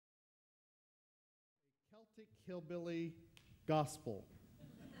Celtic hillbilly gospel.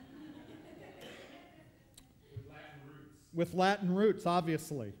 With Latin roots,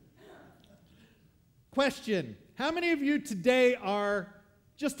 obviously. Question: how many of you today are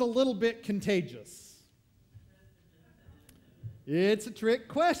just a little bit contagious? It's a trick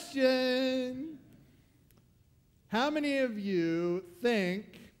question. How many of you think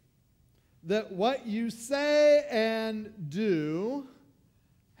that what you say and do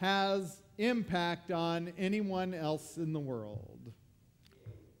has impact on anyone else in the world?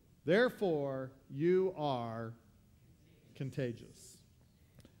 Therefore, you are contagious.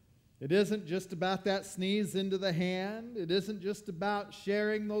 It isn't just about that sneeze into the hand. It isn't just about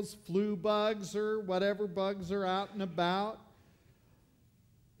sharing those flu bugs or whatever bugs are out and about.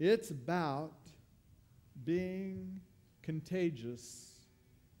 It's about being contagious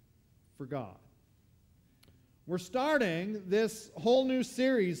for God. We're starting this whole new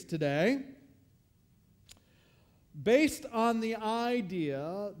series today based on the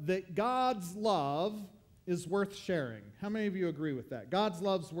idea that God's love is worth sharing. How many of you agree with that? God's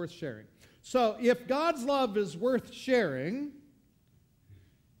love is worth sharing. So if God's love is worth sharing,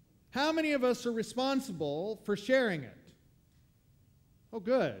 how many of us are responsible for sharing it? Oh,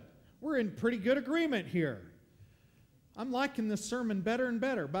 good. We're in pretty good agreement here. I'm liking this sermon better and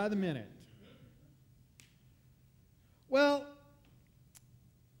better by the minute. Well,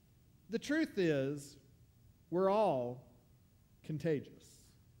 the truth is, we're all contagious.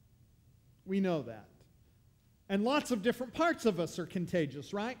 We know that. And lots of different parts of us are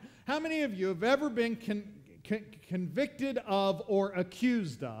contagious, right? How many of you have ever been convicted of or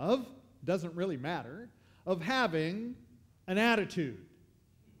accused of, doesn't really matter, of having an attitude?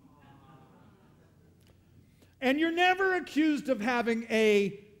 And you're never accused of having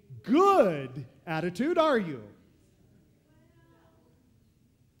a good attitude, are you?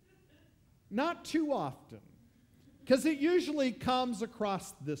 Not too often. Because it usually comes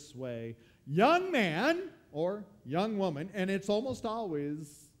across this way. Young man or young woman, and it's almost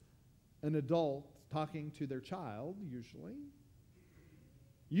always an adult talking to their child, usually.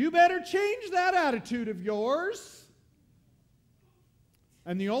 You better change that attitude of yours.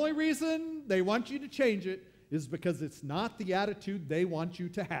 And the only reason they want you to change it is because it's not the attitude they want you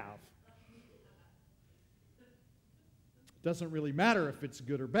to have. Doesn't really matter if it's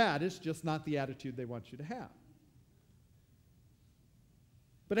good or bad, it's just not the attitude they want you to have.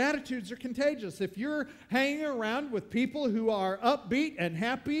 But attitudes are contagious. If you're hanging around with people who are upbeat and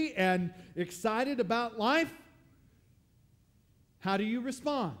happy and excited about life, how do you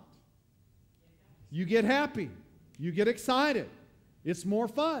respond? You get happy. You get excited. It's more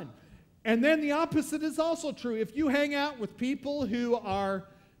fun. And then the opposite is also true. If you hang out with people who are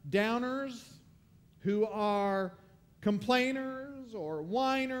downers, who are complainers or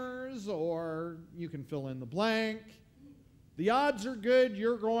whiners, or you can fill in the blank, the odds are good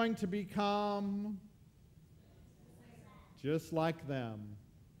you're going to become just like them.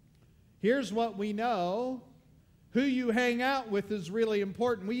 Here's what we know. Who you hang out with is really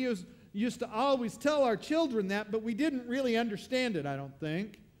important. We used to always tell our children that, but we didn't really understand it, I don't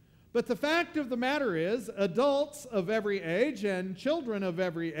think. But the fact of the matter is, adults of every age and children of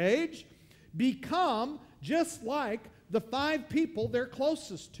every age become just like the 5 people they're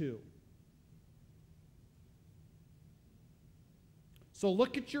closest to. So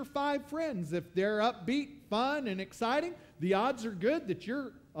look at your 5 friends. If they're upbeat, fun, and exciting, the odds are good that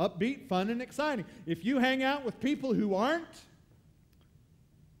you're upbeat, fun, and exciting. If you hang out with people who aren't,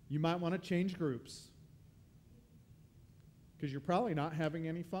 you might want to change groups, because you're probably not having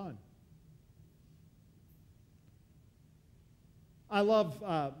any fun. I love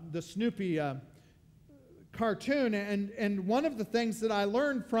the Snoopy cartoon, and one of the things that I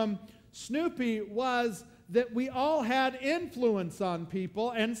learned from Snoopy was that we all had influence on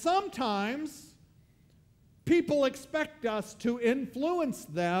people, and sometimes people expect us to influence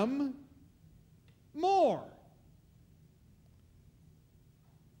them more.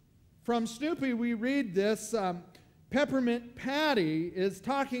 From Snoopy, we read this. Peppermint Patty is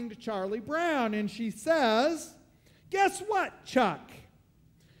talking to Charlie Brown, and she says, "Guess what, Chuck?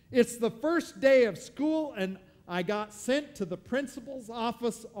 It's the first day of school, and I got sent to the principal's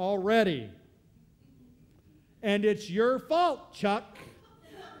office already. And it's your fault, Chuck."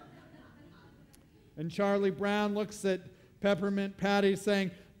 And Charlie Brown looks at Peppermint Patty saying,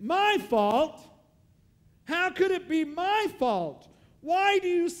 "My fault? How could it be my fault? Why do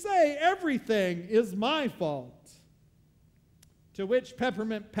you say everything is my fault?" To which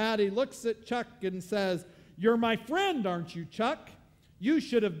Peppermint Patty looks at Chuck and says, "You're my friend, aren't you, Chuck? You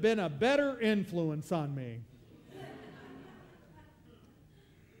should have been a better influence on me."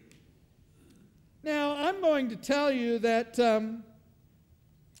 Now, I'm I'm going to tell you that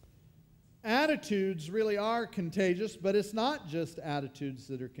attitudes really are contagious, but it's not just attitudes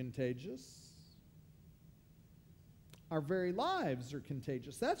that are contagious. Our very lives are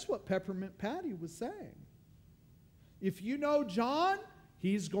contagious. That's what Peppermint Patty was saying. If you know John,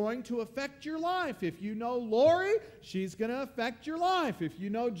 he's going to affect your life. If you know Lori, she's going to affect your life. If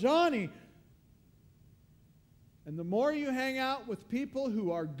you know Johnny, and the more you hang out with people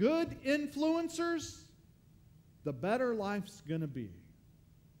who are good influencers, the better life's going to be.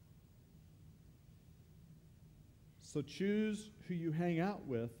 So choose who you hang out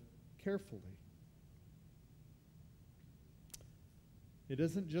with carefully. It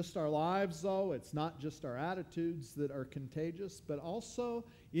isn't just our lives, though. It's not just our attitudes that are contagious, but also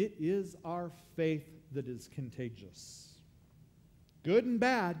it is our faith that is contagious. Good and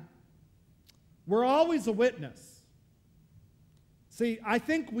bad. We're always a witness. See, I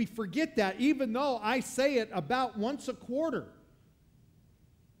think we forget that, even though I say it about once a quarter.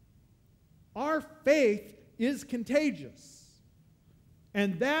 Our faith is contagious.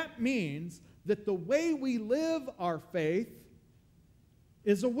 And that means that the way we live our faith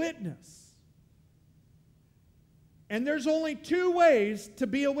is a witness. And there's only two ways to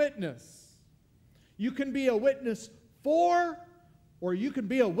be a witness. You can be a witness for, or you can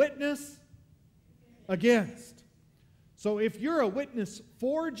be a witness against. So if you're a witness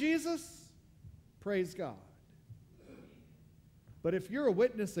for Jesus, praise God. But if you're a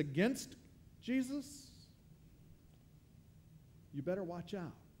witness against Jesus, you better watch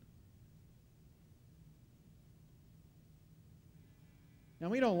out. Now,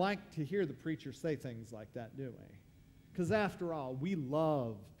 we don't like to hear the preacher say things like that, do we? Because after all, we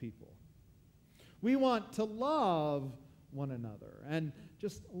love people. We want to love one another and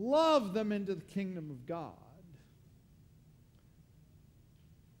just love them into the kingdom of God.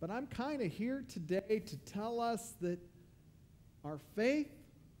 But I'm kind of here today to tell us that our faith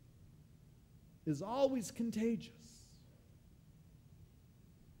is always contagious.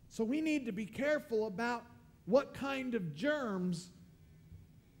 So we need to be careful about what kind of germs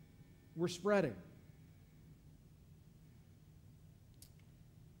we're spreading.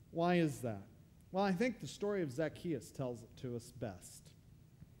 Why is that? Well, I think the story of Zacchaeus tells it to us best.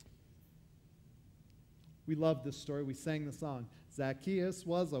 We love this story. We sang the song. Zacchaeus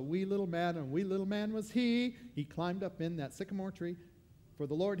was a wee little man, and a wee little man was he. He climbed up in that sycamore tree for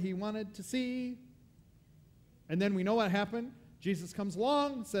the Lord he wanted to see. And then we know what happened. Jesus comes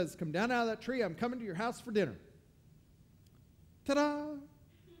along and says, come down out of that tree. I'm coming to your house for dinner. Ta-da!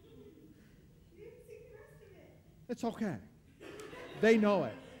 It's okay. They know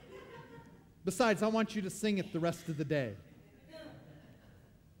it. Besides, I want you to sing it the rest of the day.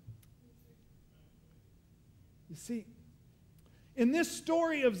 You see, in this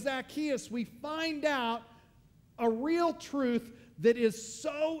story of Zacchaeus, we find out a real truth that is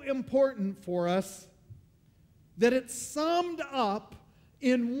so important for us that it's summed up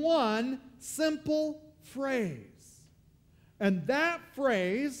in one simple phrase. And that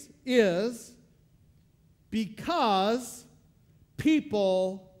phrase is, because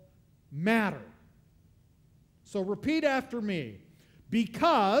people matter. So repeat after me.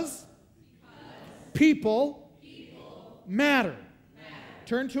 Because people matter.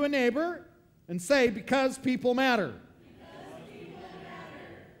 Turn to a neighbor and say, because people matter.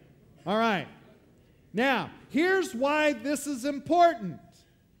 All right. Now, here's why this is important.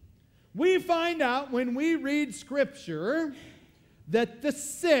 We find out when we read Scripture that the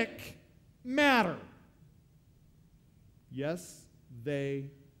sick matter. Yes,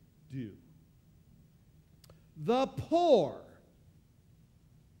 they do. The poor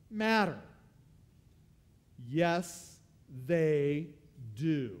matter. Yes, they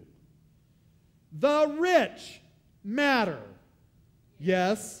do. The rich matter.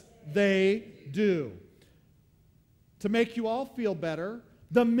 Yes, they do. To make you all feel better,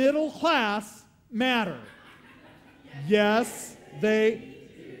 the middle class matter. Yes, they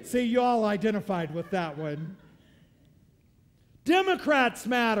do. See, you all identified with that one. Democrats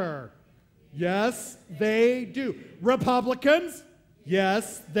matter. Yes, they do. Republicans?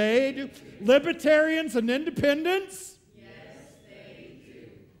 Yes, they do. Libertarians and independents? Yes, they do.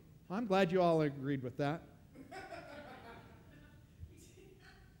 I'm glad you all agreed with that.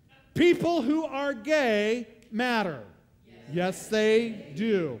 People who are gay matter. Yes, they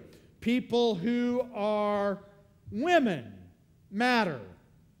do. People who are women matter.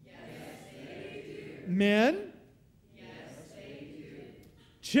 Yes, they do. Men?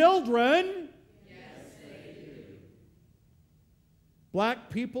 Children, yes, they do. Black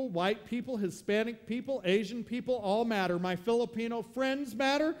people, white people, Hispanic people, Asian people, all matter. My Filipino friends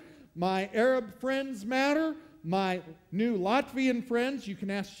matter. My Arab friends matter. My new Latvian friends, you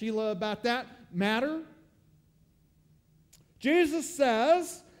can ask Sheila about that, matter. Jesus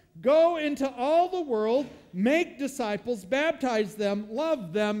says, go into all the world, make disciples, baptize them,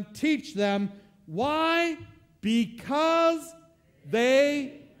 love them, teach them. Why? Because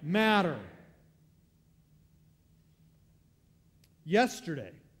they matter.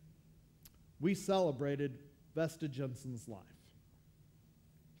 Yesterday, we celebrated Vesta Jensen's life.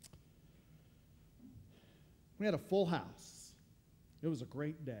 We had a full house. It was a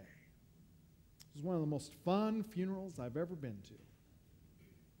great day. It was one of the most fun funerals I've ever been to.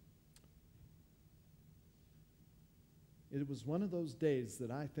 It was one of those days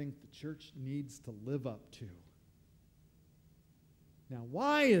that I think the church needs to live up to. Now,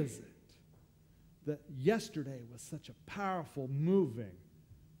 why is it that yesterday was such a powerful, moving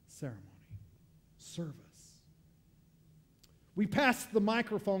ceremony, service? We passed the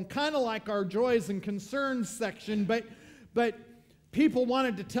microphone kind of like our joys and concerns section, but people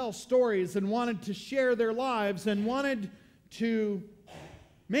wanted to tell stories and wanted to share their lives and wanted to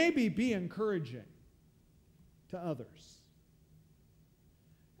maybe be encouraging to others.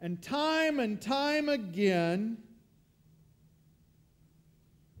 And time again,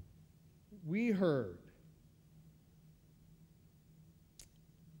 we heard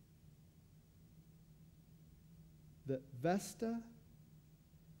that Vesta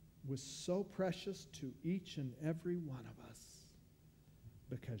was so precious to each and every one of us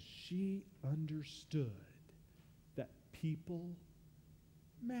because she understood that people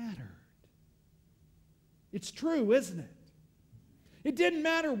mattered. It's true, isn't it? It didn't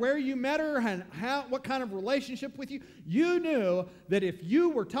matter where you met her and what kind of relationship with you. You knew that if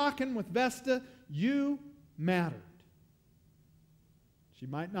you were talking with Vesta, you mattered. She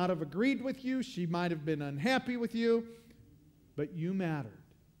might not have agreed with you. She might have been unhappy with you, but you mattered.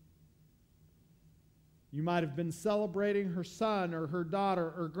 You might have been celebrating her son or her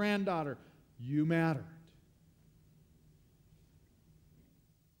daughter or granddaughter. You mattered.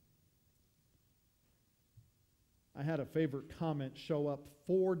 I had a favorite comment show up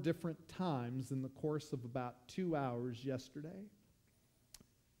 4 different times in the course of about 2 hours yesterday.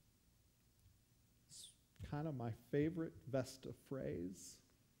 It's kind of my favorite Vesta phrase.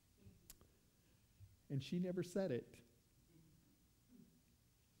 And she never said it.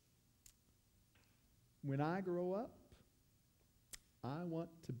 When I grow up, I want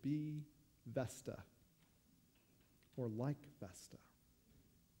to be Vesta or like Vesta.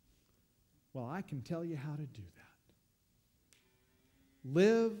 Well, I can tell you how to do that.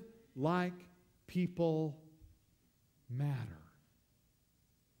 Live like people matter.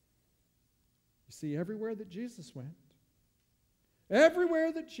 You see, everywhere that Jesus went,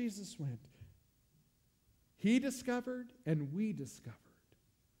 he discovered and we discovered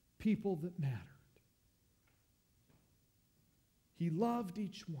people that mattered. He loved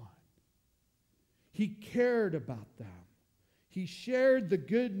each one. He cared about them. He shared the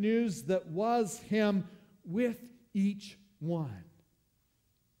good news that was him with each one.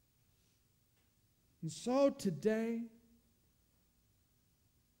 And so today,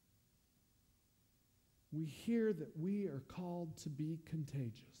 we hear that we are called to be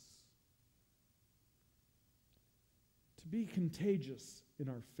contagious. To be contagious in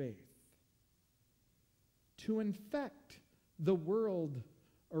our faith. To infect the world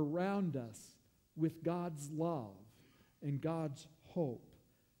around us with God's love and God's hope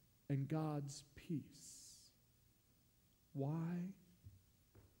and God's peace. Why?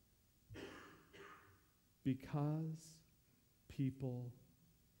 Because people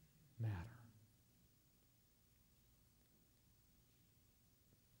matter.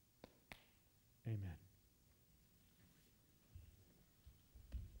 Amen.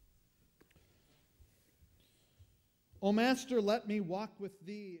 O Master, let me walk with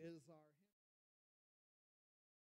thee is our